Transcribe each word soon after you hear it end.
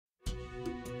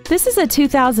This is a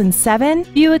 2007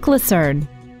 Buick Lucerne.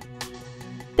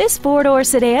 This four-door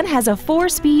sedan has a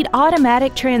 4-speed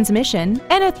automatic transmission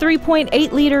and a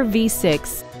 3.8-liter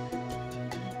V6.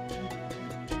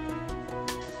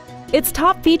 Its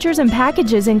top features and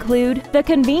packages include the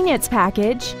convenience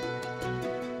package,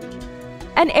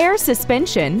 an air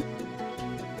suspension,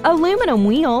 aluminum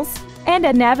wheels, and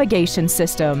a navigation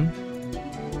system.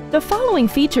 The following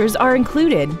features are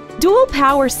included: dual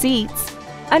power seats,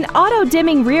 an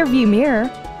auto-dimming rearview mirror,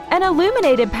 an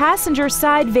illuminated passenger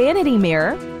side vanity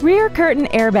mirror, rear curtain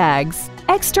airbags,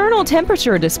 external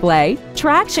temperature display,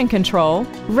 traction control,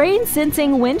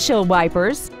 rain-sensing windshield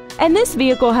wipers, and this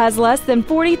vehicle has less than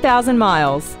 40,000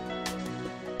 miles.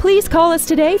 Please call us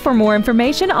today for more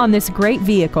information on this great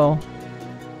vehicle.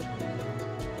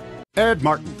 Ed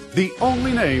Martin, the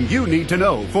only name you need to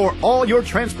know for all your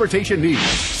transportation needs.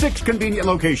 6 convenient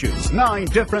locations, 9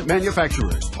 different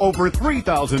manufacturers, over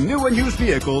 3,000 new and used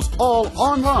vehicles, all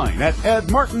online at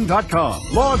edmartin.com.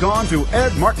 Log on to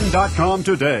edmartin.com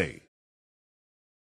today.